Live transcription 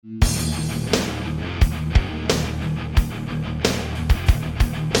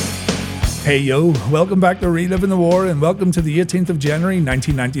Hey yo, welcome back to Reliving the War and welcome to the 18th of January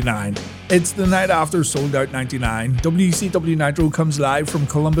 1999. It's the night after Sold Out 99. WCW Nitro comes live from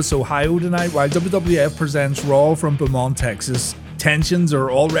Columbus, Ohio tonight while WWF presents Raw from Beaumont, Texas. Tensions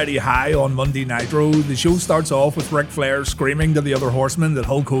are already high on Monday Nitro. The show starts off with Ric Flair screaming to the other horsemen that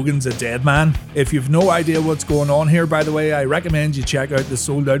Hulk Hogan's a dead man. If you've no idea what's going on here, by the way, I recommend you check out the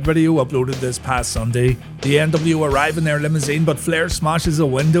Sold Out video uploaded this past Sunday. The NWO arrive in their limousine, but Flair smashes a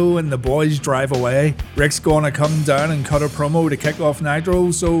window and the boys drive away. Ric's gonna come down and cut a promo to kick off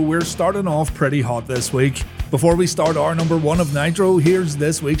Nitro, so we're starting off pretty hot this week. Before we start our number one of Nitro, here's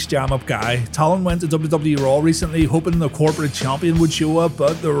this week's jam-up guy. Talon went to WWE Raw recently hoping the corporate champion would show up,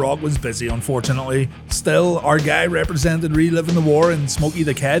 but The Rock was busy unfortunately. Still, our guy represented Reliving the War in Smokey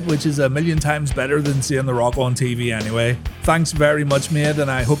the Cat, which is a million times better than seeing The Rock on TV anyway. Thanks very much mate, and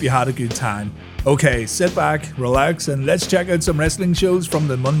I hope you had a good time. Okay, sit back, relax, and let's check out some wrestling shows from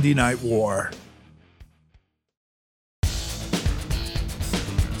the Monday Night War.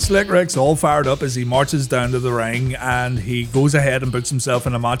 Slick Rick's all fired up as he marches down to the ring and he goes ahead and puts himself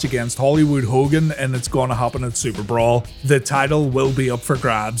in a match against Hollywood Hogan, and it's going to happen at Super Brawl. The title will be up for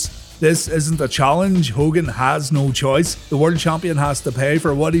grabs. This isn't a challenge, Hogan has no choice. The world champion has to pay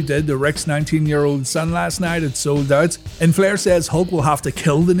for what he did to Rick's 19-year-old son last night at Sold Out, and Flair says Hulk will have to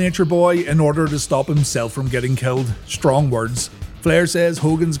kill the Nature Boy in order to stop himself from getting killed. Strong words. Flair says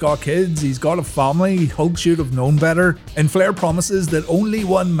Hogan's got kids, he's got a family, Hulk should have known better, and Flair promises that only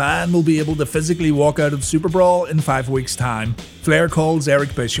one man will be able to physically walk out of Super Brawl in 5 weeks' time. Flair calls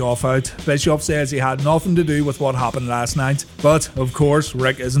Eric Bischoff out. Bischoff says he had nothing to do with what happened last night, but of course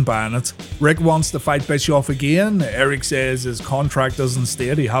Rick isn't buying it. Rick wants to fight Bischoff again. Eric says his contract doesn't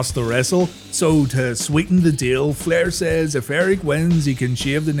state he has to wrestle, so to sweeten the deal, Flair says if Eric wins he can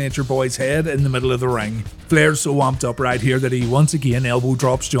shave the Nature Boy's head in the middle of the ring. Flair's so amped up right here that he once again elbow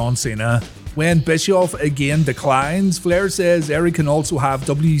drops John Cena. When Bischoff again declines, Flair says Eric can also have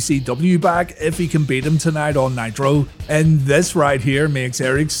WCW back if he can beat him tonight on Nitro, and this right here makes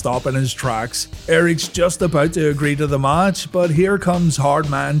Eric stop in his tracks. Eric's just about to agree to the match, but here comes hard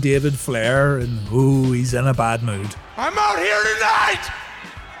man David Flair, and ooh, he's in a bad mood. I'm out here tonight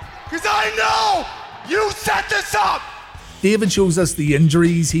because I know you set this up! David shows us the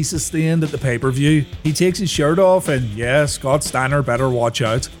injuries he sustained at the pay-per-view. He takes his shirt off and yeah, Scott Steiner better watch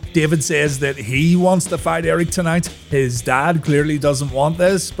out. David says that he wants to fight Eric tonight. His dad clearly doesn't want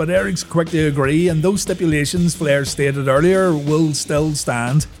this, but Eric's quick to agree, and those stipulations Flair stated earlier will still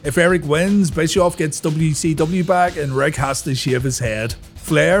stand. If Eric wins, Bischoff gets WCW back and Rick has to shave his head.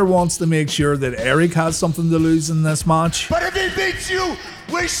 Flair wants to make sure that Eric has something to lose in this match. But if he beats you,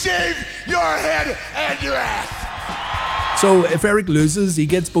 we shave your head and your ass! So if Eric loses, he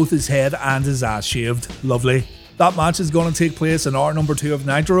gets both his head and his ass shaved. Lovely. That match is going to take place in our number 2 of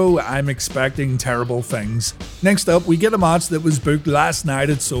Nitro. I'm expecting terrible things. Next up, we get a match that was booked last night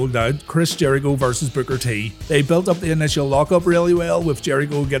at Sold Out, Chris Jericho vs Booker T. They built up the initial lockup really well, with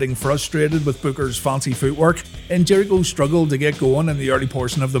Jericho getting frustrated with Booker's fancy footwork, and Jericho struggled to get going in the early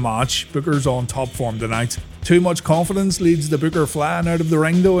portion of the match. Booker's on top form tonight. Too much confidence leads to Booker flying out of the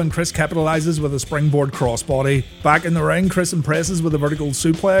ring though, and Chris capitalizes with a springboard crossbody. Back in the ring, Chris impresses with a vertical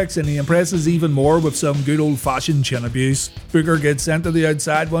suplex, and he impresses even more with some good old-fashioned chin abuse. Booker gets sent to the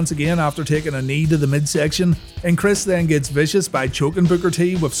outside once again after taking a knee to the midsection, and Chris then gets vicious by choking Booker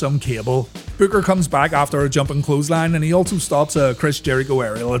T with some cable. Booker comes back after a jumping clothesline, and he also stops a Chris Jericho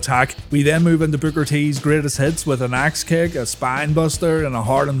aerial attack. We then move into Booker T's greatest hits with an axe kick, a spine buster, and a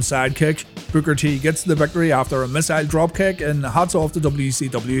Harlem sidekick. Booker T gets the victory after a missile dropkick, and hats off to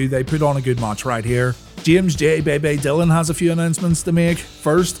WCW, they put on a good match right here. James J. Bebe Dillon has a few announcements to make.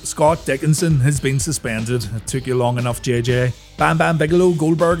 First, Scott Dickinson has been suspended. It took you long enough, JJ. Bam Bam Bigelow,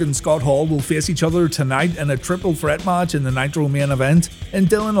 Goldberg and Scott Hall will face each other tonight in a triple threat match in the Nitro main event, and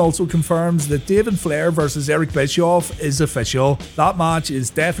Dillon also confirms that David Flair vs Eric Bischoff is official. That match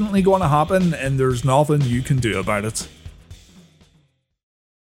is definitely going to happen, and there's nothing you can do about it.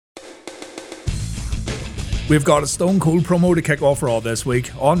 We've got a Stone Cold promo to kick off Raw this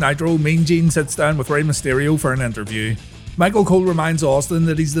week. On Nitro, Mean Gene sits down with Rey Mysterio for an interview. Michael Cole reminds Austin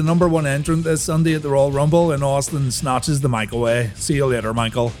that he's the number 1 entrant this Sunday at the Royal Rumble, and Austin snatches the mic away. See you later,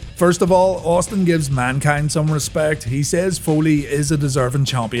 Michael. First of all, Austin gives Mankind some respect. He says Foley is a deserving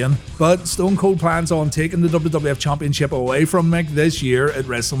champion, but Stone Cold plans on taking the WWF Championship away from Mick this year at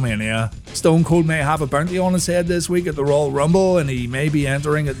WrestleMania. Stone Cold may have a bounty on his head this week at the Royal Rumble, and he may be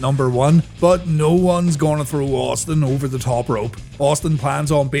entering at number 1, but no one's gonna throw Austin over the top rope. Austin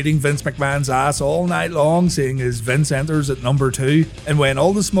plans on beating Vince McMahon's ass all night long, seeing as Vince enters at number 2, and when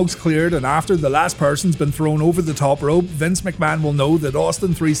all the smoke's cleared and after the last person's been thrown over the top rope, Vince McMahon will know that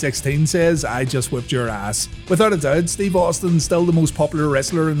Austin 316 16 says, I just whipped your ass. Without a doubt, Steve Austin's still the most popular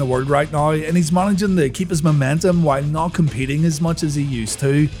wrestler in the world right now, and he's managing to keep his momentum while not competing as much as he used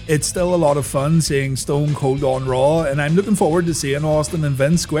to. It's still a lot of fun seeing Stone Cold on Raw, and I'm looking forward to seeing Austin and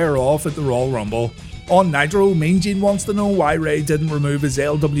Vince square off at the Royal Rumble. On Nitro, Mean Gene wants to know why Ray didn't remove his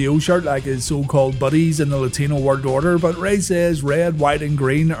LWO shirt like his so-called buddies in the Latino World Order, but Ray says red, white and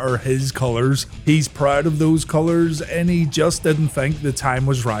green are his colours. He's proud of those colours and he just didn't think the time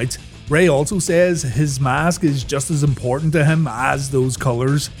was right. Ray also says his mask is just as important to him as those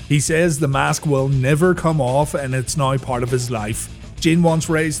colours. He says the mask will never come off and it's now part of his life. Gene wants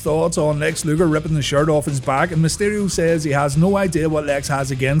Ray's thoughts on Lex Luger ripping the shirt off his back, and Mysterio says he has no idea what Lex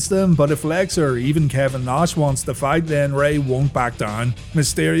has against him, but if Lex or even Kevin Nash wants to fight, then Ray won't back down.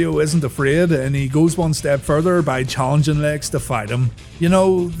 Mysterio isn't afraid, and he goes one step further by challenging Lex to fight him. You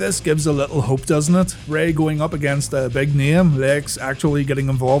know, this gives a little hope, doesn't it? Ray going up against a big name, Lex actually getting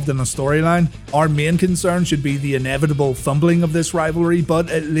involved in a storyline. Our main concern should be the inevitable fumbling of this rivalry,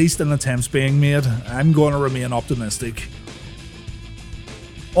 but at least an attempt's being made. I'm going to remain optimistic.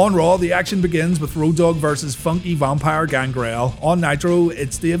 On Raw, the action begins with Road Dogg versus Funky Vampire Gangrel. On Nitro,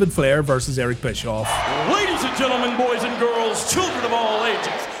 it's David Flair versus Eric Bischoff. Ladies and gentlemen, boys and girls, children of all ages.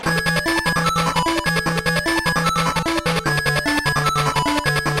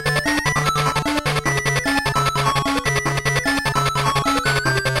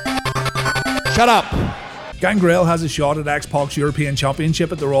 Shut up! Gangrel has a shot at X-Pac's European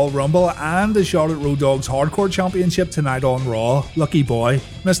Championship at the Royal Rumble and a shot at Road Dogg's Hardcore Championship tonight on Raw. Lucky boy.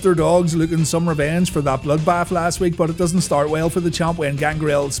 Mr. Dogg's looking some revenge for that bloodbath last week, but it doesn't start well for the champ when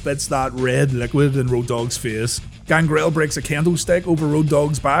Gangrel spits that red liquid in Road Dogg's face. Gangrel breaks a kendo stick over Road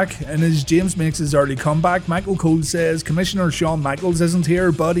Dogg's back, and as James makes his early comeback, Michael Cole says Commissioner Shawn Michaels isn't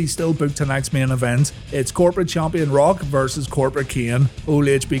here, but he's still booked tonight's main event. It's Corporate Champion Rock versus Corporate Kane. Old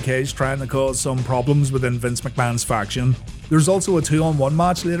HBK's trying to cause some problems within Vince McMahon's faction. There's also a 2-on-1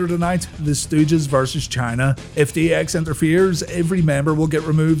 match later tonight, the Stooges versus China. If DX interferes, every member will get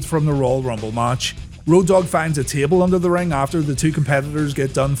removed from the Royal Rumble match. Road Dogg finds a table under the ring after the two competitors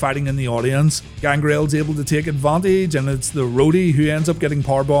get done fighting in the audience. Gangrel's able to take advantage, and it's the roadie who ends up getting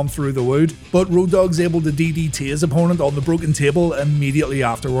powerbombed through the wood. But Road Dogg's able to DDT his opponent on the broken table immediately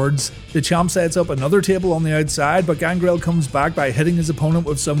afterwards. The champ sets up another table on the outside, but Gangrel comes back by hitting his opponent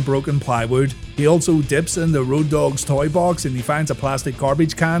with some broken plywood. He also dips into Road Dogg's toy box and he finds a plastic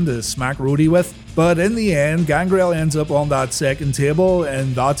garbage can to smack Roadie with. But in the end, Gangrel ends up on that second table,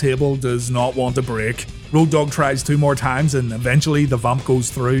 and that table does not want to break. Road Dogg tries 2 more times and eventually the vamp goes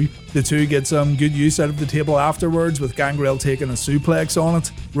through. The two get some good use out of the table afterwards, with Gangrel taking a suplex on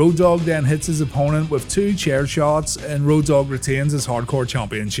it. Road Dogg then hits his opponent with 2 chair shots and Road Dogg retains his Hardcore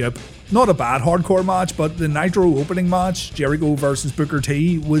Championship. Not a bad hardcore match, but the Nitro opening match, Jericho vs Booker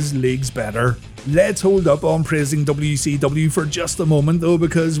T, was leagues better. Let's hold up on praising WCW for just a moment though,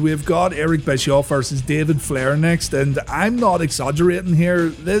 because we've got Eric Bischoff versus David Flair next, and I'm not exaggerating here,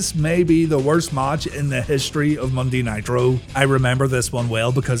 this may be the worst match in the history of Monday Nitro. I remember this one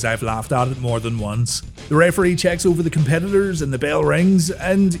well because I've laughed at it more than once. The referee checks over the competitors and the bell rings,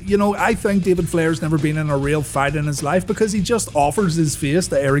 and you know, I think David Flair's never been in a real fight in his life because he just offers his face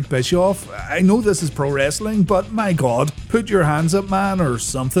to Eric Bischoff. I know this is pro wrestling, but my god, put your hands up man or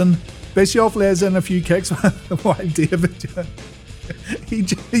something. Bischoff lays in a few kicks while David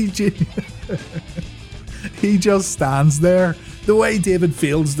he just stands there. The way David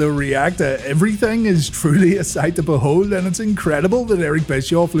fails to react to everything is truly a sight to behold, and it's incredible that Eric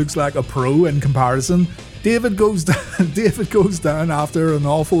Bischoff looks like a pro in comparison. David goes down after an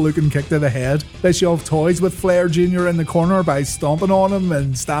awful looking kick to the head. Bischoff toys with Flair Jr. in the corner by stomping on him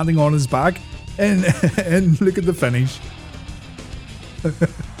and standing on his back, and look at the finish.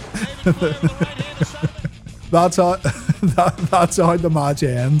 That's how the match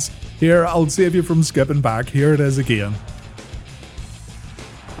ends. Here, I'll save you from skipping back. Here it is again.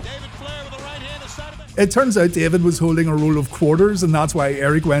 It turns out David was holding a roll of quarters, and that's why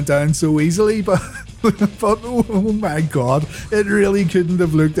Eric went down so easily, but oh my god, it really couldn't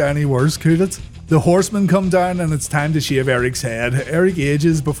have looked any worse, could it? The horsemen come down and it's time to shave Eric's head. Eric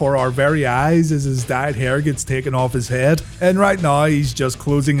ages before our very eyes as his dyed hair gets taken off his head, and right now he's just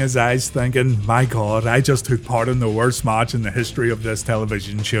closing his eyes thinking, my god, I just took part in the worst match in the history of this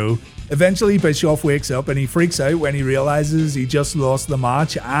television show. Eventually Bischoff wakes up and he freaks out when he realizes he just lost the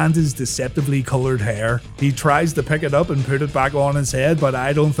match and his deceptively coloured hair. He tries to pick it up and put it back on his head, but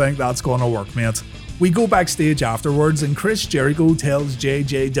I don't think that's gonna work, mate. We go backstage afterwards and Chris Jericho tells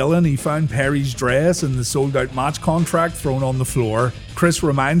JJ Dillon he found Perry's dress and the sold out match contract thrown on the floor. Chris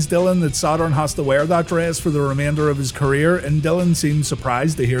reminds Dillon that Saturn has to wear that dress for the remainder of his career, and Dillon seems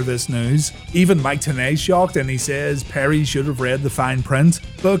surprised to hear this news. Even Mike Tenay's shocked and he says Perry should have read the fine print.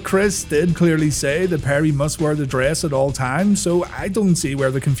 But Chris did clearly say that Perry must wear the dress at all times, so I don't see where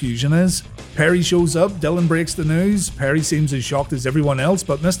the confusion is. Perry shows up, Dillon breaks the news. Perry seems as shocked as everyone else,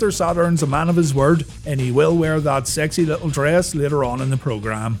 but Mr. Saturn's a man of his word, and he will wear that sexy little dress later on in the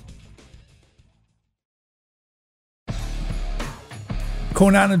program.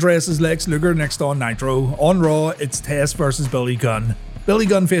 Conan addresses Lex Luger next on Nitro. On Raw, it's Test versus Billy Gunn. Billy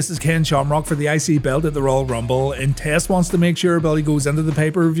Gunn faces Ken Shamrock for the IC belt at the Royal Rumble, and Test wants to make sure Billy goes into the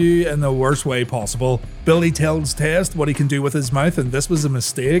pay-per-view in the worst way possible. Billy tells Test what he can do with his mouth, and this was a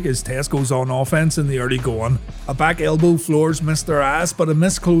mistake as Test goes on offense in the early going. A back elbow floors Mr. Ass, but a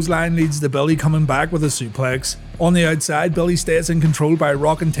missed clothesline leads to Billy coming back with a suplex. On the outside, Billy stays in control by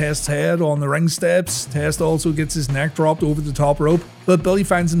rocking Test's head on the ring steps. Test also gets his neck dropped over the top rope, but Billy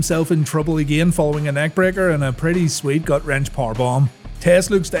finds himself in trouble again following a neckbreaker and a pretty sweet gut-wrench powerbomb.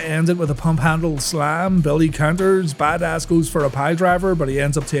 Test looks to end it with a pump handle slam. Billy counters, Badass goes for a pile driver, but he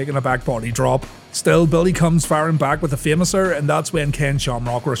ends up taking a back body drop. Still, Billy comes firing back with a famouser, and that's when Ken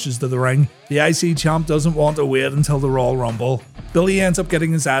Shamrock rushes to the ring. The IC champ doesn't want to wait until the Royal Rumble. Billy ends up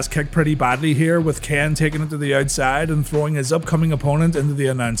getting his ass kicked pretty badly here, with Ken taking it to the outside and throwing his upcoming opponent into the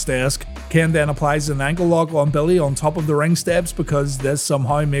announce desk. Ken then applies an ankle lock on Billy on top of the ring steps because this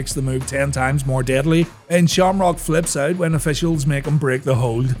somehow makes the move 10 times more deadly, and Shamrock flips out when officials make him break the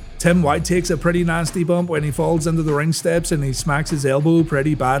hold. Tim White takes a pretty nasty bump when he falls into the ring steps and he smacks his elbow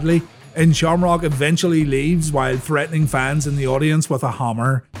pretty badly, and Shamrock eventually leaves while threatening fans in the audience with a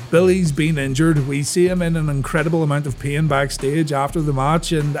hammer. Billy's been injured. We see him in an incredible amount of pain backstage after the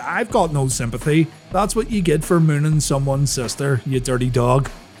match, and I've got no sympathy. That's what you get for mooning someone's sister, you dirty dog.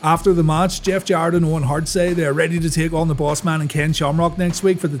 After the match, Jeff Jarrett and Owen Hart say they're ready to take on the Bossman and Ken Shamrock next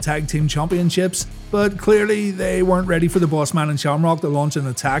week for the Tag Team Championships, but clearly they weren't ready for the Bossman and Shamrock to launch an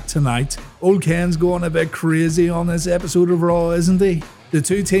attack tonight. Old Ken's going a bit crazy on this episode of Raw, isn't he? The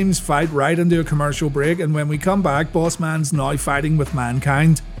two teams fight right into a commercial break, and when we come back, Bossman's now fighting with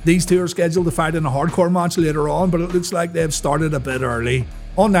Mankind. These two are scheduled to fight in a hardcore match later on, but it looks like they've started a bit early.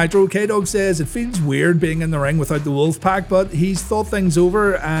 On Nitro, K-Dog says it feels weird being in the ring without the Wolfpack, but he's thought things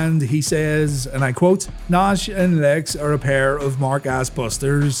over and he says, and I quote, "Nash and Lex are a pair of mark-ass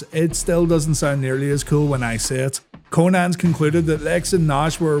busters. It still doesn't sound nearly as cool when I say it." Conan's concluded that Lex and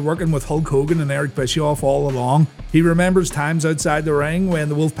Nash were working with Hulk Hogan and Eric Bischoff all along. He remembers times outside the ring when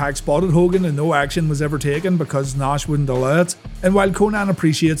the Wolfpack spotted Hogan and no action was ever taken because Nash wouldn't allow it. And while Conan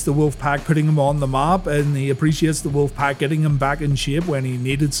appreciates the Wolfpack putting him on the map and he appreciates the Wolfpack getting him back in shape when he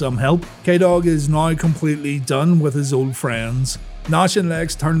needed some help, K-Dog is now completely done with his old friends. Nash and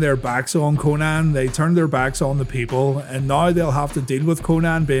Lex turned their backs on Conan, they turned their backs on the people, and now they'll have to deal with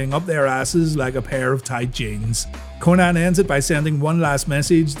Conan being up their asses like a pair of tight jeans. Conan ends it by sending one last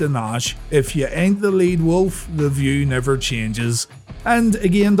message to Nash: "If you ain't the lead wolf, the view never changes." And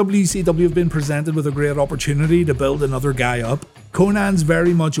again, WCW have been presented with a great opportunity to build another guy up. Conan's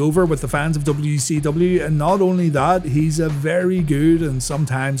very much over with the fans of WCW, and not only that, he's a very good and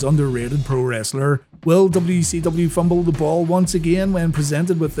sometimes underrated pro wrestler. Will WCW fumble the ball once again when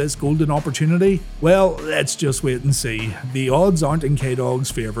presented with this golden opportunity? Well, let's just wait and see. The odds aren't in K-Dog's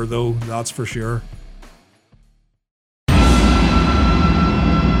favour though, that's for sure.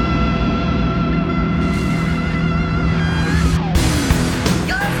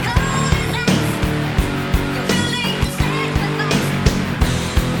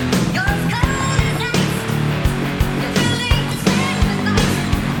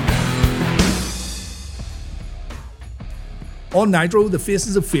 On Nitro, the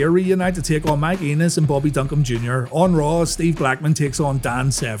Faces of Fear reunite to take on Mike Enos and Bobby Duncombe Jr. On Raw, Steve Blackman takes on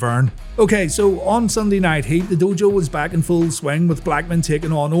Dan Severn. Okay, so on Sunday Night Heat, the dojo was back in full swing with Blackman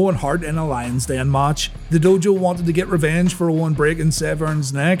taking on Owen Hart in a Lions Den match. The dojo wanted to get revenge for Owen breaking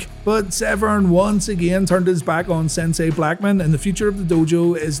Severn's neck, but Severn once again turned his back on Sensei Blackman, and the future of the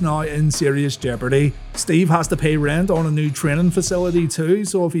dojo is now in serious jeopardy. Steve has to pay rent on a new training facility too,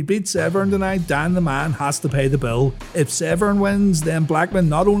 so if he beats Severn tonight, Dan the Man has to pay the bill. If Severn wins, then Blackman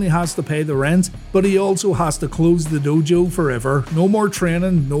not only has to pay the rent, but he also has to close the dojo forever. No more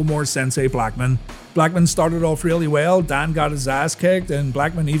training, no more Sensei Blackman. Blackman started off really well, Dan got his ass kicked, and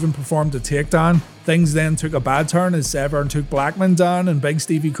Blackman even performed a takedown. Things then took a bad turn as Severn took Blackman down and Big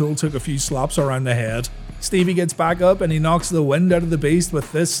Stevie Cool took a few slaps around the head. Stevie gets back up and he knocks the wind out of the beast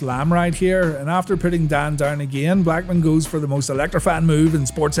with this slam right here, and after putting Dan down again, Blackman goes for the most electrifying move in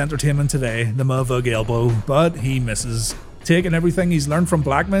sports entertainment today, the Mavug elbow, but he misses. Taking everything he's learned from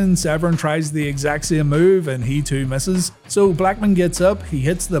Blackman, Severn tries the exact same move and he too misses. So Blackman gets up, he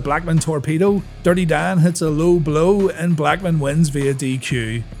hits the Blackman torpedo, Dirty Dan hits a low blow, and Blackman wins via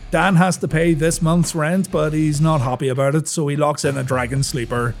DQ. Dan has to pay this month's rent, but he's not happy about it, so he locks in a Dragon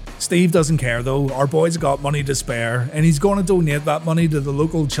Sleeper. Steve doesn't care though, our boy's got money to spare, and he's going to donate that money to the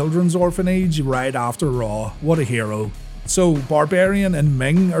local children's orphanage right after Raw. What a hero. So, Barbarian and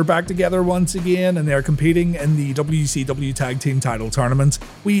Ming are back together once again, and they're competing in the WCW Tag Team title tournament.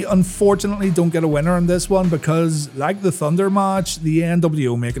 We unfortunately don't get a winner in this one because, like the Thunder match, the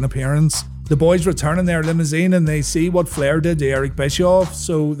NWO make an appearance. The boys return in their limousine and they see what Flair did to Eric Bischoff,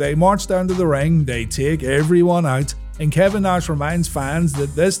 so they march down to the ring, they take everyone out, and Kevin Nash reminds fans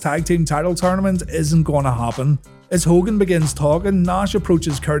that this tag team title tournament isn't going to happen. As Hogan begins talking, Nash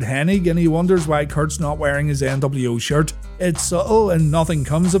approaches Kurt Hennig and he wonders why Kurt's not wearing his NWO shirt. It's subtle and nothing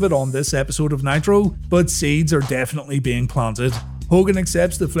comes of it on this episode of Nitro, but seeds are definitely being planted. Hogan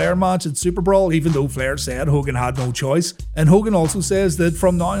accepts the Flair match at Super Brawl even though Flair said Hogan had no choice, and Hogan also says that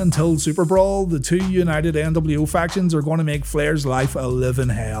from now until Super Brawl, the two united NWO factions are going to make Flair's life a living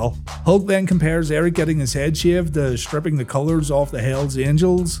hell. Hulk then compares Eric getting his head shaved to stripping the colours off the Hells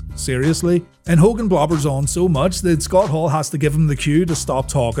Angels. Seriously? And Hogan blobbers on so much that Scott Hall has to give him the cue to stop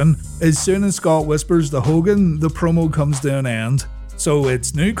talking. As soon as Scott whispers to Hogan, the promo comes to an end. So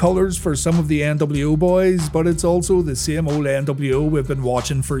it's new colours for some of the NWO boys, but it's also the same old NWO we've been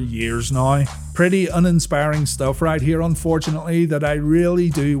watching for years now. Pretty uninspiring stuff right here, unfortunately, that I really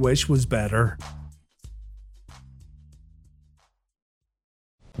do wish was better.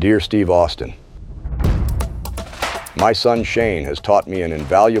 Dear Steve Austin, my son Shane has taught me an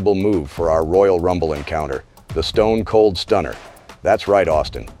invaluable move for our Royal Rumble encounter, the Stone Cold Stunner. That's right,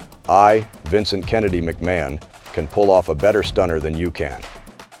 Austin. I, Vincent Kennedy McMahon, can pull off a better stunner than you can.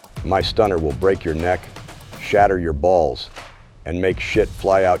 My stunner will break your neck, shatter your balls, and make shit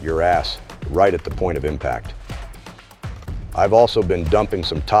fly out your ass right at the point of impact. I've also been dumping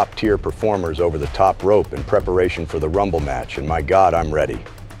some top-tier performers over the top rope in preparation for the Rumble match, and my God, I'm ready.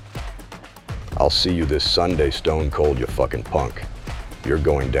 I'll see you this Sunday, Stone Cold, you fucking punk. You're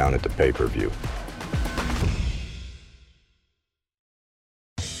going down at the pay-per-view.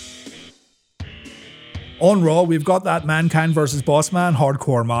 On Raw, we've got that Mankind vs Bossman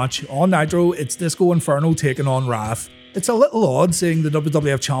hardcore match. On Nitro, it's Disco Inferno taking on Wrath. It's a little odd seeing the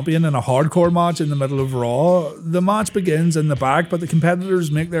WWF champion in a hardcore match in the middle of Raw. The match begins in the back, but the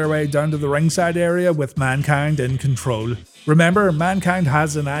competitors make their way down to the ringside area with Mankind in control. Remember, Mankind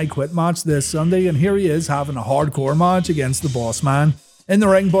has an I Quit match this Sunday, and here he is having a hardcore match against the Bossman. In the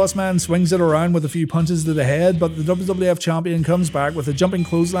ring, Bossman swings it around with a few punches to the head, but the WWF champion comes back with a jumping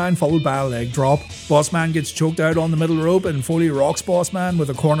clothesline followed by a leg drop. Bossman gets choked out on the middle rope and Foley rocks Bossman with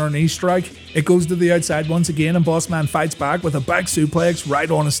a corner knee strike. It goes to the outside once again and Bossman fights back with a back suplex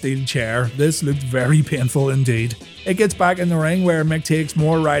right on a steel chair. This looked very painful indeed. It gets back in the ring where Mick takes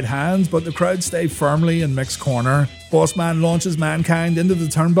more right hands, but the crowd stay firmly in Mick's corner. Bossman launches Mankind into the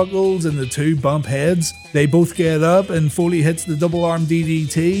turnbuckles and the two bump heads. They both get up and Foley hits the double arm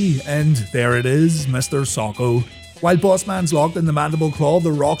DDT, and there it is, Mr. Socko. While Bossman's locked in the mandible claw,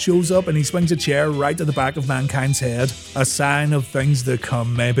 The Rock shows up and he swings a chair right to the back of Mankind's head. A sign of things to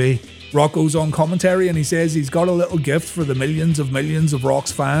come, maybe. Rock goes on commentary and he says he's got a little gift for the millions of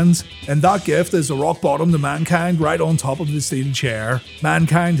Rock's fans, and that gift is a rock bottom to Mankind right on top of the steel chair.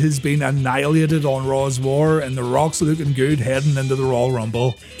 Mankind has been annihilated on Raw's War, and The Rock's looking good heading into the Royal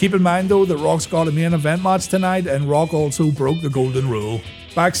Rumble. Keep in mind though that Rock's got a main event match tonight, and Rock also broke the golden rule.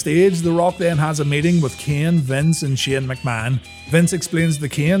 Backstage, The Rock then has a meeting with Kane, Vince and Shane McMahon. Vince explains to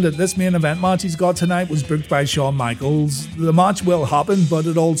Kane that this main event match he's got tonight was booked by Shawn Michaels. The match will happen, but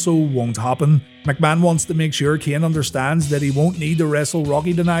it also won't happen. McMahon wants to make sure Kane understands that he won't need to wrestle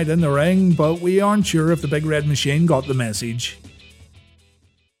Rocky tonight in the ring, but we aren't sure if the Big Red Machine got the message.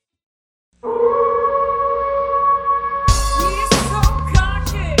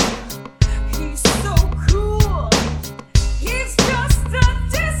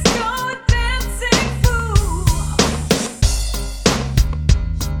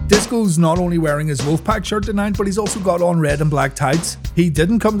 Disco's not only wearing his Wolfpack shirt tonight, but he's also got on red and black tights. He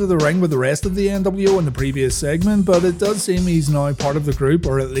didn't come to the ring with the rest of the NWO in the previous segment, but it does seem he's now part of the group,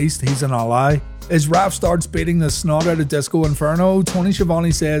 or at least he's an ally. As Raph starts beating the snot out of Disco Inferno, Tony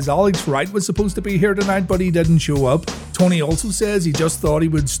Schiavone says Alex Wright was supposed to be here tonight, but he didn't show up. Tony also says he just thought he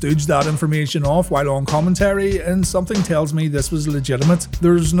would stooge that information off while on commentary, and something tells me this was legitimate.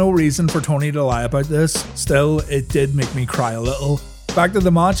 There's no reason for Tony to lie about this. Still, it did make me cry a little. Back to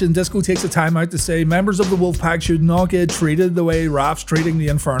the match, and Disco takes a time out to say members of the Wolfpack should not get treated the way Raph's treating the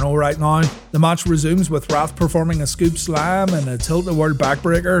Inferno right now. The match resumes with Raph performing a scoop slam and a tilt-a-whirl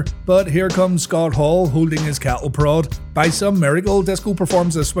backbreaker, but here comes Scott Hall holding his cattle prod. By some miracle, Disco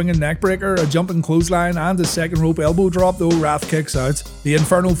performs a swinging neckbreaker, a jumping clothesline, and a second rope elbow drop, though Raph kicks out. The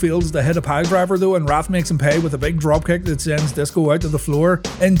Inferno fails to hit a piledriver though, and Raph makes him pay with a big dropkick that sends Disco out to the floor,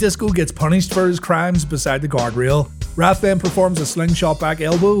 and Disco gets punished for his crimes beside the guardrail. Raph then performs a slingshot back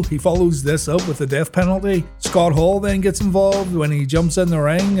elbow. He follows this up with a death penalty. Scott Hall then gets involved when he jumps in the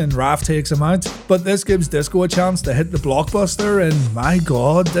ring and Raph takes him out. But this gives Disco a chance to hit the blockbuster, and my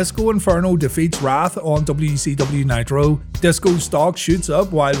god, Disco Inferno defeats Wrath on WCW Nitro. Disco's stock shoots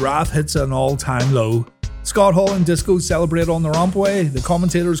up while Raph hits an all-time low. Scott Hall and Disco celebrate on the rampway. The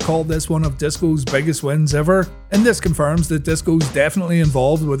commentators call this one of Disco's biggest wins ever, and this confirms that Disco's definitely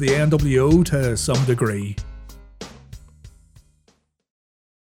involved with the NWO to some degree.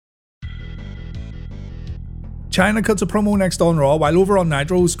 China cuts a promo next on Raw, while over on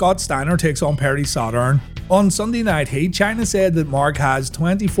Nitro, Scott Steiner takes on Perry Saturn. On Sunday Night Heat, China said that Mark has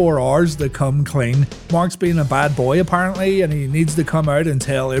 24 hours to come clean. Mark's been a bad boy apparently, and he needs to come out and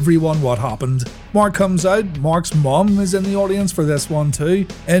tell everyone what happened. Mark comes out, Mark's mum is in the audience for this one too,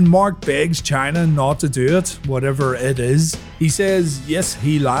 and Mark begs China not to do it, whatever it is. He says yes,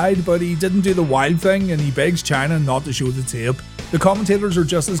 he lied, but he didn't do the wild thing, and he begs China not to show the tape. The commentators are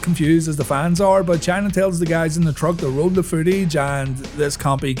just as confused as the fans are, but China tells the guys in the truck to roll the footage, and this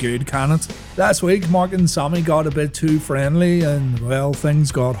can't be good, can it? Last week, Mark and Sammy got a bit too friendly, and well,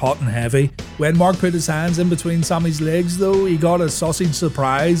 things got hot and heavy. When Mark put his hands in between Sammy's legs though, he got a sausage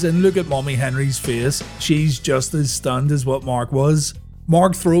surprise, and look at Mommy Henry's face. She's just as stunned as what Mark was.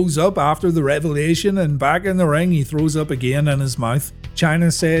 Mark throws up after the revelation, and back in the ring he throws up again in his mouth.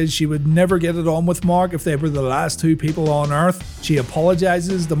 China says she would never get it on with Mark if they were the last two people on Earth. She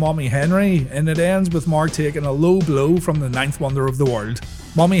apologises to Mommy Henry, and it ends with Mark taking a low blow from the ninth wonder of the world.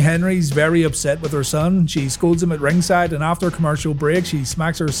 Mommy Henry's very upset with her son. She scolds him at ringside, and after a commercial break she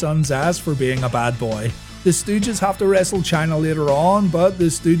smacks her son's ass for being a bad boy. The Stooges have to wrestle China later on, but the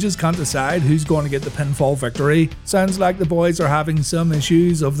Stooges can't decide who's going to get the pinfall victory. Sounds like the boys are having some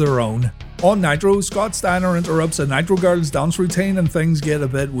issues of their own. On Nitro, Scott Steiner interrupts a Nitro Girls dance routine and things get a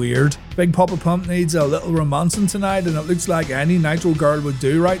bit weird. Big Papa Pump needs a little romancing tonight, and it looks like any Nitro girl would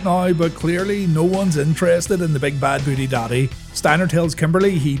do right now, but clearly no one's interested in the big bad booty daddy. Steiner tells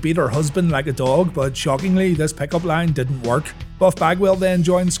Kimberly he beat her husband like a dog, but shockingly this pickup line didn't work. Buff Bagwell then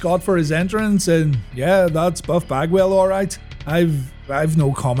joins Scott for his entrance, and yeah, that's Buff Bagwell alright. I've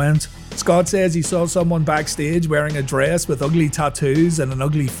no comment. Scott says he saw someone backstage wearing a dress with ugly tattoos and an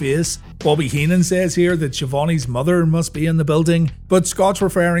ugly face. Bobby Heenan says here that Schiavone's mother must be in the building, but Scott's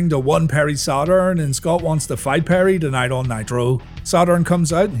referring to one Perry Saturn, and Scott wants to fight Perry tonight on Nitro. Saturn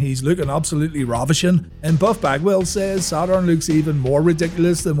comes out, he's looking absolutely ravishing, and Buff Bagwell says Saturn looks even more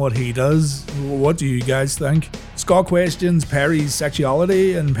ridiculous than what he does. What do you guys think? Scott questions Perry's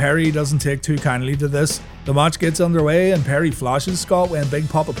sexuality, and Perry doesn't take too kindly to this. The match gets underway, and Perry flashes Scott when Big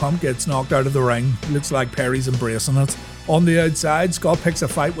Papa Pump gets knocked out of the ring. Looks like Perry's embracing it. On the outside, Scott picks a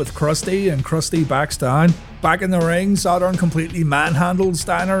fight with Krusty, and Krusty backs down. Back in the ring, Saturn completely manhandles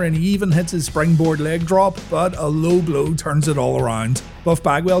Steiner, and he even hits his springboard leg drop, but a low blow turns it all around. Buff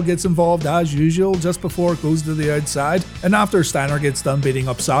Bagwell gets involved as usual just before it goes to the outside, and after Steiner gets done beating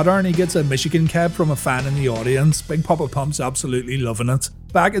up Saturn, he gets a Michigan cap from a fan in the audience. Big Papa Pump's absolutely loving it.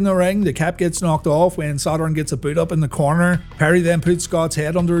 Back in the ring, the cap gets knocked off when Saturn gets a boot up in the corner. Perry then puts Scott's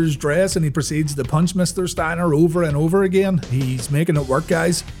head under his dress, and he proceeds to punch Mr. Steiner over and over again. He's making it work,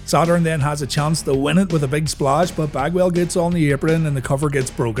 guys. Saturn then has a chance to win it with a big splash, but Bagwell gets on the apron and the cover gets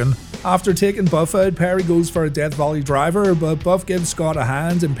broken. After taking Buff out, Perry goes for a Death Valley driver, but Buff gives Scott a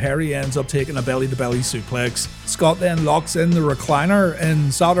hand and Perry ends up taking a belly-to-belly suplex. Scott then locks in the recliner,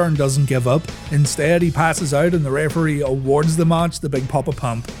 and Saturn doesn't give up. Instead, he passes out and the referee awards the match to Big Papa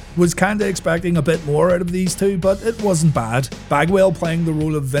Pump. Was kinda expecting a bit more out of these two, but it wasn't bad. Bagwell playing the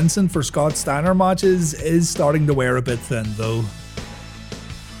role of Vincent for Scott Steiner matches is starting to wear a bit thin though.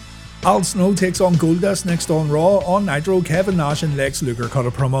 Al Snow takes on Goldust next on Raw. On Nitro, Kevin Nash and Lex Luger cut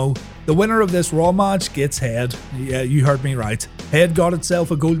a promo. The winner of this Raw match gets head. Yeah, you heard me right. Head got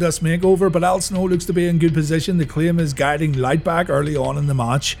itself a Goldust makeover, but Al Snow looks to be in good position to claim his guiding light back early on in the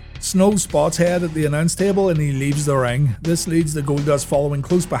match. Snow spots Head at the announce table and he leaves the ring. This leads to Goldust following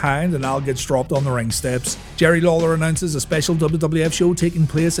close behind and Al gets dropped on the ring steps. Jerry Lawler announces a special WWF show taking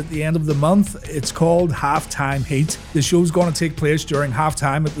place at the end of the month. It's called Halftime Heat. The show's going to take place during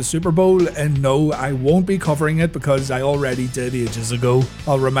halftime at the Super Bowl, and no, I won't be covering it because I already did ages ago.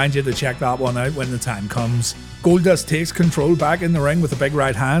 I'll remind you to check that one out when the time comes. Goldust takes control back in the ring with a big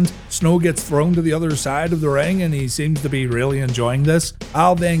right hand. Snow gets thrown to the other side of the ring and he seems to be really enjoying this.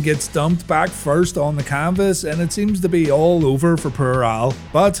 Al then gets dumped back first on the canvas and it seems to be all over for poor Al.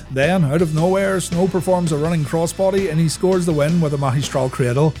 But then, out of nowhere, Snow performs a running crossbody and he scores the win with a magistral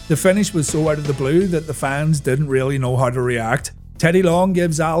cradle. The finish was so out of the blue that the fans didn't really know how to react. Teddy Long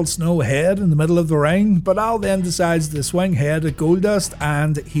gives Al Snow Head in the middle of the ring, but Al then decides to swing Head at Goldust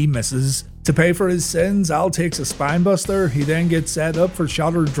and he misses. To pay for his sins, Al takes a spinebuster. He then gets set up for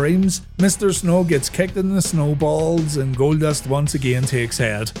Shattered Dreams. Mr. Snow gets kicked in the snowballs and Goldust once again takes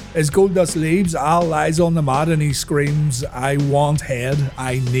Head. As Goldust leaves, Al lies on the mat and he screams, "I want Head,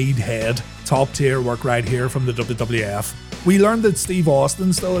 I need Head." Top tier work right here from the WWF. We learned that Steve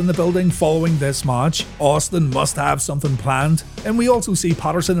Austin's still in the building following this match. Austin must have something planned. And we also see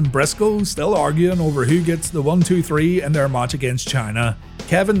Patterson and Briscoe still arguing over who gets the 1-2-3 in their match against China.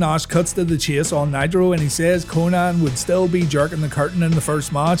 Kevin Nash cuts to the chase on Nitro and he says Conan would still be jerking the curtain in the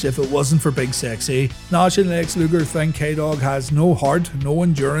first match if it wasn't for Big Sexy. Nash and Lex Luger think K-Dog has no heart, no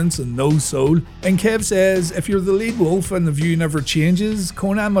endurance and no soul. And Kev says if you're the lead wolf and the view never changes,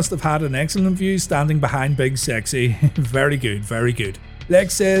 Conan must have had an excellent view standing behind Big Sexy. Very good, very good.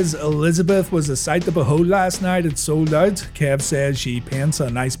 Lex says Elizabeth was a sight to behold last night, it sold out. Kev says she paints a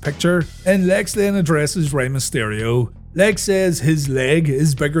nice picture. And Lex then addresses Rey Mysterio. Lex says his leg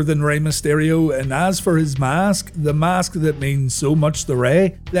is bigger than Rey Mysterio, and as for his mask, the mask that means so much to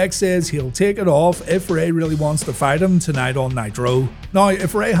Rey, Lex says he'll take it off if Rey really wants to fight him tonight on Nitro. Now,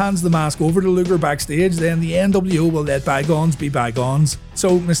 if Rey hands the mask over to Luger backstage, then the NWO will let bygones be bygones.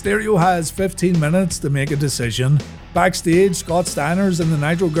 So Mysterio has 15 minutes to make a decision. Backstage, Scott Steiner's in the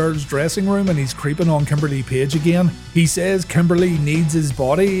Nitro Girls dressing room and he's creeping on Kimberly Page again. He says Kimberly needs his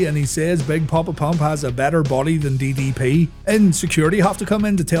body and he says Big Papa Pump has a better body than DDP. And security have to come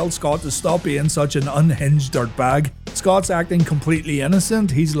in to tell Scott to stop being such an unhinged dirtbag. Scott's acting completely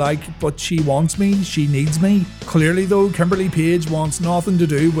innocent. He's like, but she wants me, she needs me. Clearly though, Kimberly Page wants nothing to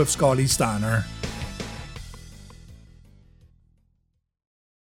do with Scotty Steiner.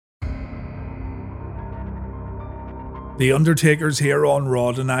 The Undertaker's here on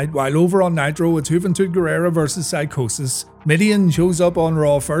Raw tonight, while over on Nitro it's Juventud Guerrera vs Psychosis. Mideon shows up on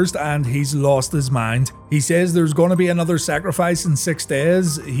Raw first and he's lost his mind. He says there's going to be another sacrifice in 6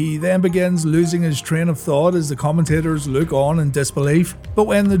 days. He then begins losing his train of thought as the commentators look on in disbelief. But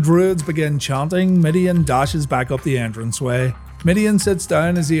when the Druids begin chanting, Mideon dashes back up the entranceway. Mideon sits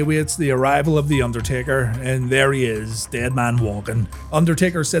down as he awaits the arrival of The Undertaker, and there he is, dead man walking.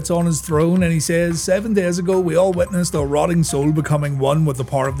 Undertaker sits on his throne and he says, 7 days ago we all witnessed a rotting soul becoming one with the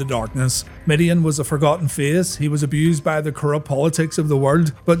power of the darkness. Mideon was a forgotten face, he was abused by the corrupt politics of the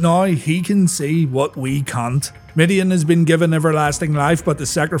world, but now he can see what we can't. Mideon has been given everlasting life, but the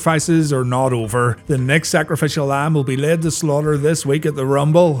sacrifices are not over. The next sacrificial lamb will be led to slaughter this week at the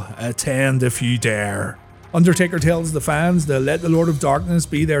Rumble. Attend if you dare. Undertaker tells the fans to let the Lord of Darkness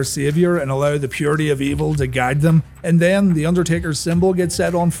be their saviour and allow the purity of evil to guide them, and then the Undertaker's symbol gets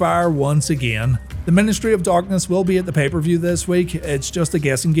set on fire once again. The Ministry of Darkness will be at the pay-per-view this week. It's just a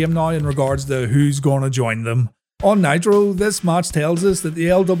guessing game now in regards to who's going to join them. On Nitro, this match tells us that the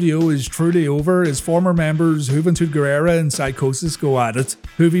LWO is truly over as former members Juventud Guerrera and Psychosis go at it.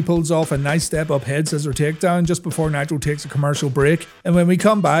 Juvi pulls off a nice step-up head scissor takedown just before Nitro takes a commercial break, and when we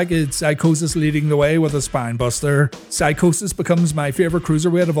come back, it's Psychosis leading the way with a spinebuster. Psychosis becomes my favourite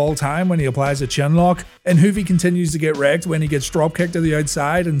cruiserweight of all time when he applies a chinlock, and Juvi continues to get wrecked when he gets dropkicked to the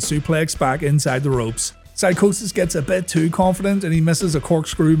outside and suplexed back inside the ropes. Psychosis gets a bit too confident and he misses a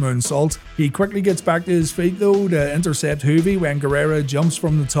corkscrew moonsault. He quickly gets back to his feet though to intercept Juvi when Guerrera jumps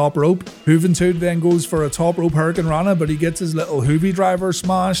from the top rope. Juventud then goes for a top rope Hurricane Rana, but he gets his little Juvi driver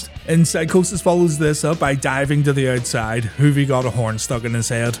smashed, and Psychosis follows this up by diving to the outside. Juvi got a horn stuck in his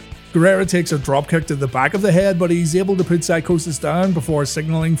head. Guerrera takes a dropkick to the back of the head, but he's able to put Psychosis down before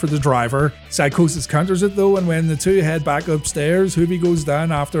signaling for the driver. Psychosis counters it though, and when the two head back upstairs, Juvi goes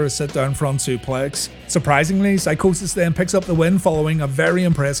down after a sit-down front suplex. Surprisingly, Psychosis then picks up the win following a very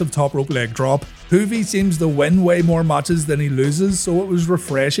impressive top rope leg drop. Juvi seems to win way more matches than he loses, so it was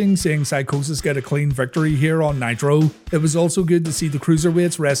refreshing seeing Psychosis get a clean victory here on Nitro. It was also good to see the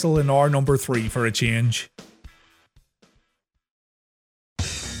cruiserweights wrestle in our number 3 for a change.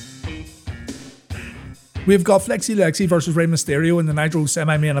 We've got Flexi Lexi versus Rey Mysterio in the Nitro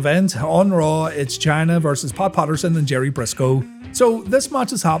semi-main event. On Raw, it's China versus Pat Patterson and Jerry Briscoe. So this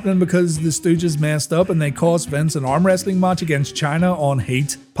match is happening because the Stooges messed up and they cost Vince an arm wrestling match against China on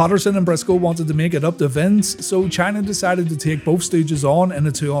Heat. Patterson and Briscoe wanted to make it up to Vince, so China decided to take both Stooges on in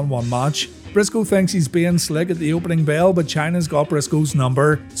a 2-on-1 match. Briscoe thinks he's being slick at the opening bell, but China's got Briscoe's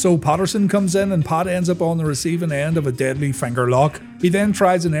number. So Patterson comes in and Pat ends up on the receiving end of a deadly finger lock. He then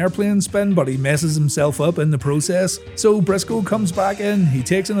tries an airplane spin, but he messes himself up in the process. So Briscoe comes back in, he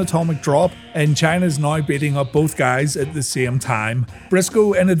takes an atomic drop, and China's now beating up both guys at the same time.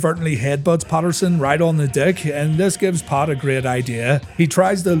 Briscoe inadvertently headbutts Patterson right on the dick, and this gives Pat a great idea. He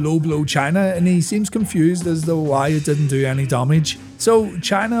tries to low blow China, and he seems confused as to why it didn't do any damage. So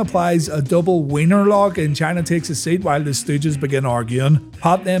China applies a double wiener lock and China takes a seat while the Stooges begin arguing.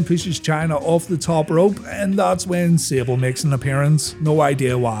 Pat then pushes China off the top rope, and that's when Sable makes an appearance. No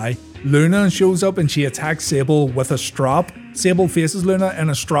idea why. Luna shows up and she attacks Sable with a strap. Sable faces Luna in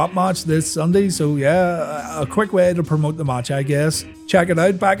a strap match this Sunday, so yeah, a quick way to promote the match, I guess. Check it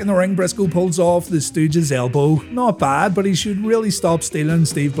out. Back in the ring, Briscoe pulls off the Stooges' elbow. Not bad, but he should really stop stealing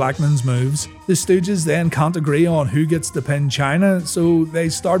Steve Blackman's moves. The Stooges then can't agree on who gets to pin China, so they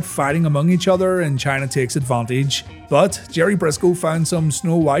start fighting among each other and China takes advantage. But Jerry Briscoe found some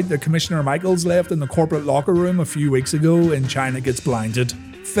Snow White that Commissioner Michaels left in the corporate locker room a few weeks ago, and China gets blinded.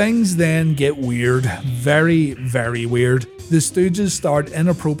 Things then get weird. Very, very weird. The Stooges start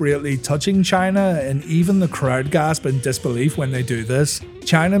inappropriately touching China, and even the crowd gasp in disbelief when they do this.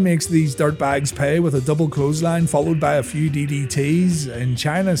 China makes these dirtbags pay with a double clothesline followed by a few DDTs, and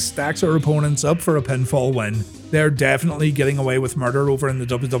China stacks her opponents up for a pinfall win. They're definitely getting away with murder over in the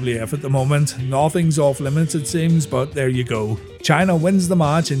WWF at the moment. Nothing's off limits it seems, but there you go. China wins the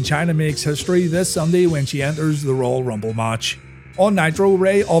match, and China makes history this Sunday when she enters the Royal Rumble match. On Nitro,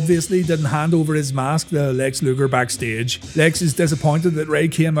 Rey obviously didn't hand over his mask to Lex Luger backstage. Lex is disappointed that Rey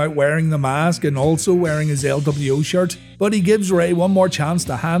came out wearing the mask and also wearing his LWO shirt, but he gives Rey one more chance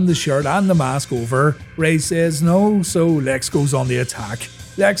to hand the shirt and the mask over. Rey says no, so Lex goes on the attack.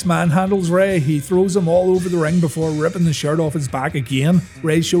 Lex manhandles Rey, he throws him all over the ring before ripping the shirt off his back again.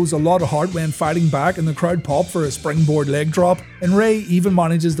 Rey shows a lot of heart when fighting back and the crowd pop for a springboard leg drop, and Rey even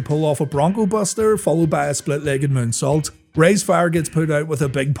manages to pull off a Bronco Buster followed by a split-legged moonsault. Rey's fire gets put out with a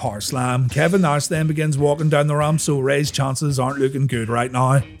big power slam. Kevin Nash then begins walking down the ramp, so Rey's chances aren't looking good right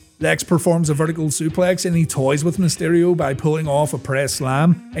now. Lex performs a vertical suplex and he toys with Mysterio by pulling off a press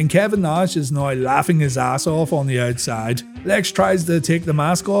slam, and Kevin Nash is now laughing his ass off on the outside. Lex tries to take the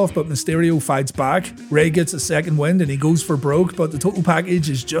mask off, but Mysterio fights back. Rey gets a second wind and he goes for broke, but the total package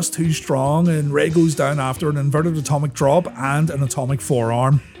is just too strong, and Rey goes down after an inverted atomic drop and an atomic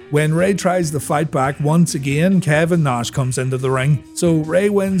forearm. When Rey tries to fight back once again, Kevin Nash comes into the ring. So Rey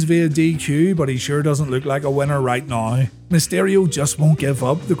wins via DQ, but he sure doesn't look like a winner right now. Mysterio just won't give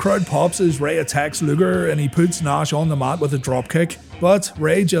up. The crowd pops as Rey attacks Luger and he puts Nash on the mat with a dropkick. But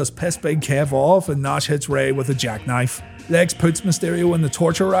Rey just pissed Big Kev off and Nash hits Rey with a jackknife. Lex puts Mysterio in the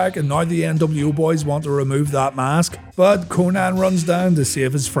torture rack, and now the NWO boys want to remove that mask, but Conan runs down to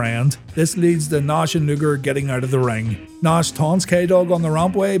save his friend. This leads to Nash and Luger getting out of the ring. Nash taunts K-Dog on the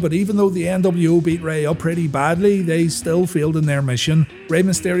rampway, but even though the NWO beat Rey up pretty badly, they still failed in their mission. Rey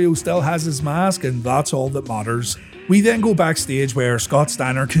Mysterio still has his mask, and that's all that matters. We then go backstage where Scott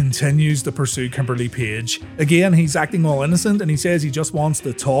Steiner continues to pursue Kimberly Page. Again, he's acting all innocent and he says he just wants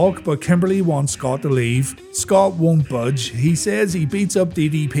to talk, but Kimberly wants Scott to leave. Scott won't budge. He says he beats up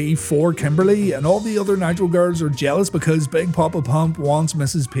DDP for Kimberly, and all the other Nitro girls are jealous because Big Papa Pump wants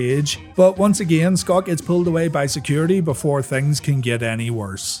Mrs. Page. But once again, Scott gets pulled away by security before things can get any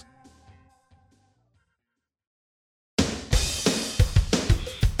worse.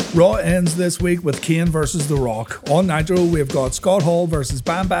 Raw ends this week with Kane versus The Rock. On Nitro, we've got Scott Hall versus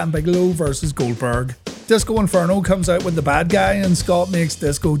Bam Bam Bigelow versus Goldberg. Disco Inferno comes out with the bad guy and Scott makes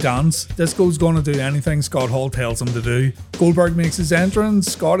Disco dance. Disco's gonna do anything Scott Hall tells him to do. Goldberg makes his entrance,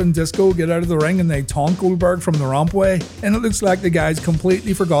 Scott and Disco get out of the ring and they taunt Goldberg from the rampway, and it looks like the guys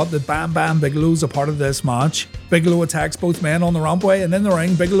completely forgot that Bam Bam Bigelow's a part of this match. Bigelow attacks both men on the rampway, and in the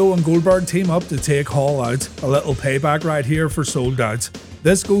ring, Bigelow and Goldberg team up to take Hall out. A little payback right here for Sold Out.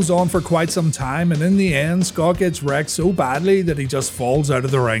 This goes on for quite some time, and in the end, Scott gets wrecked so badly that he just falls out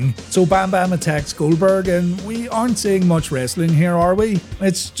of the ring. So Bam Bam attacks Goldberg, and we aren't seeing much wrestling here, are we?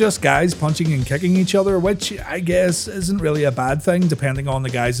 It's just guys punching and kicking each other, which I guess isn't really a bad thing depending on the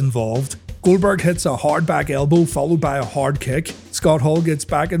guys involved. Goldberg hits a hard back elbow followed by a hard kick. Scott Hall gets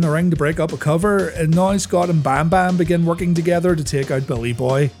back in the ring to break up a cover, and now Scott and Bam Bam begin working together to take out Billy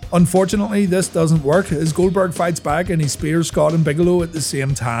Boy. Unfortunately, this doesn't work as Goldberg fights back and he spears Scott and Bigelow at the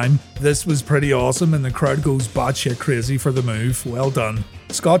same time. This was pretty awesome and the crowd goes batshit crazy for the move. Well done.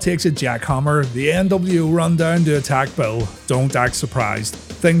 Scott takes a jackhammer, the NWO run down to attack Bill. Don't act surprised.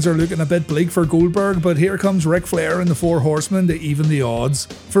 Things are looking a bit bleak for Goldberg, but here comes Ric Flair and the Four Horsemen to even the odds.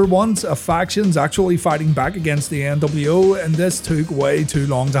 For once, a faction's actually fighting back against the NWO, and this took way too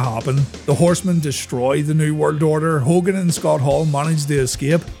long to happen. The Horsemen destroy the New World Order, Hogan and Scott Hall manage to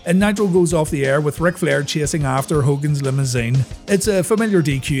escape, and Nitro goes off the air with Ric Flair chasing after Hogan's limousine. It's a familiar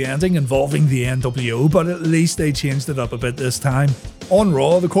DQ ending involving the NWO, but at least they changed it up a bit this time. On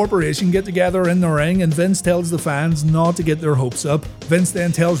Raw, the corporation get together in the ring and Vince tells the fans not to get their hopes up. Vince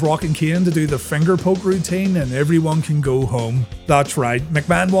then tells Rock and Kane to do the finger poke routine and everyone can go home. That's right,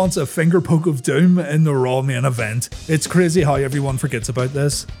 McMahon wants a finger poke of doom in the Raw main event. It's crazy how everyone forgets about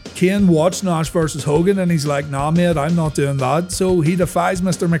this. Kane watched Nash vs Hogan and he's like, nah mate, I'm not doing that, so he defies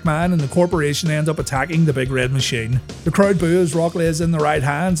Mr. McMahon and the corporation end up attacking the big red machine. The crowd boo as Rock lays in the right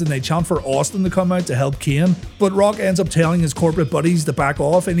hands and they chant for Austin to come out to help Kane, but Rock ends up telling his corporate buddies to back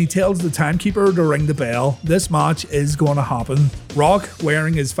off and he tells the timekeeper to ring the bell. This match is going to happen. Rock,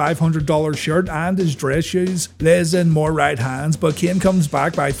 wearing his $500 shirt and his dress shoes, lays in more right hands, but Kane comes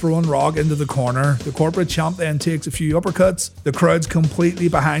back by throwing Rock into the corner. The corporate champ then takes a few uppercuts. The crowd's completely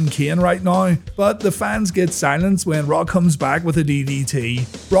behind Kane right now, but the fans get silence when Rock comes back with a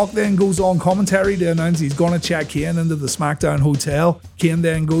DDT. Rock then goes on commentary to announce he's going to check Kane into the SmackDown hotel. Kane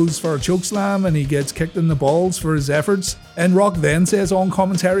then goes for a chokeslam and he gets kicked in the balls for his efforts, and Rock then says on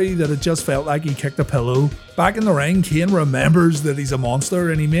commentary that it just felt like he kicked a pillow. Back in the ring, Kane remembers that he's a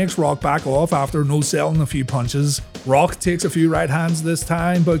monster and he makes Rock back off after no-selling a few punches. Rock takes a few right hands this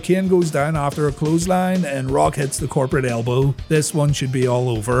time, but Kane goes down after a clothesline and Rock hits the corporate elbow. This one should be all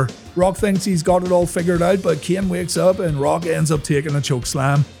over. Rock thinks he's got it all figured out, but Kane wakes up and Rock ends up taking a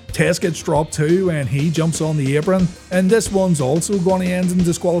chokeslam. Tess gets dropped too and he jumps on the apron, and this one's also going to end in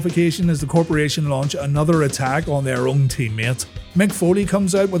disqualification as the corporation launch another attack on their own teammate. Mick Foley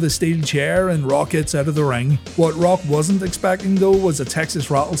comes out with a steel chair and Rock gets out of the ring. What Rock wasn't expecting though was a Texas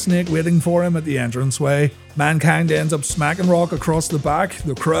rattlesnake waiting for him at the entranceway. Mankind ends up smacking Rock across the back,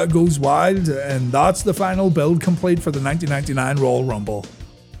 the crowd goes wild, and that's the final build complete for the 1999 Royal Rumble.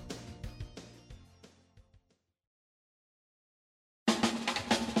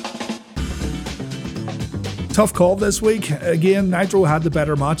 Tough call this week. Again, Nitro had the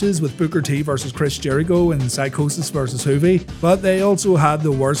better matches with Booker T versus Chris Jericho and Psychosis versus Hoovy, but they also had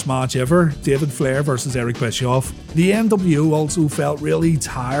the worst match ever, David Flair versus Eric Bischoff. The NWO also felt really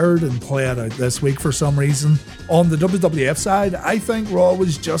tired and played out this week for some reason. On the WWF side, I think Raw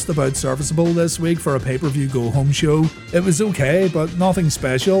was just about serviceable this week for a pay-per-view go-home show. It was okay, but nothing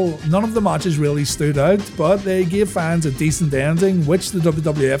special. None of the matches really stood out, but they gave fans a decent ending, which the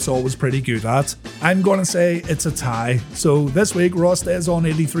WWF's always pretty good at. I'm gonna say it's a tie. So this week, Raw stays on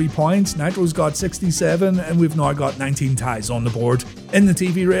 83 points, Nitro's got 67, and we've now got 19 ties on the board. In the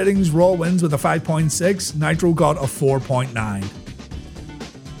TV ratings, Raw wins with a 5.6, Nitro got a 4.9.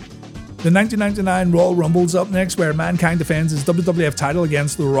 The 1999 Royal Rumble's up next, where Mankind defends his WWF title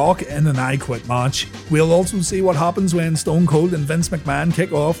against The Rock in an I Quit match. We'll also see what happens when Stone Cold and Vince McMahon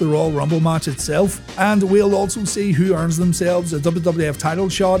kick off the Royal Rumble match itself, and we'll also see who earns themselves a WWF title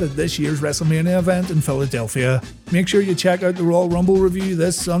shot at this year's WrestleMania event in Philadelphia. Make sure you check out the Royal Rumble review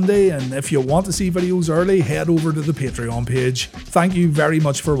this Sunday, and if you want to see videos early, head over to the Patreon page. Thank you very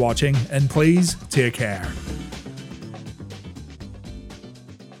much for watching, and please take care.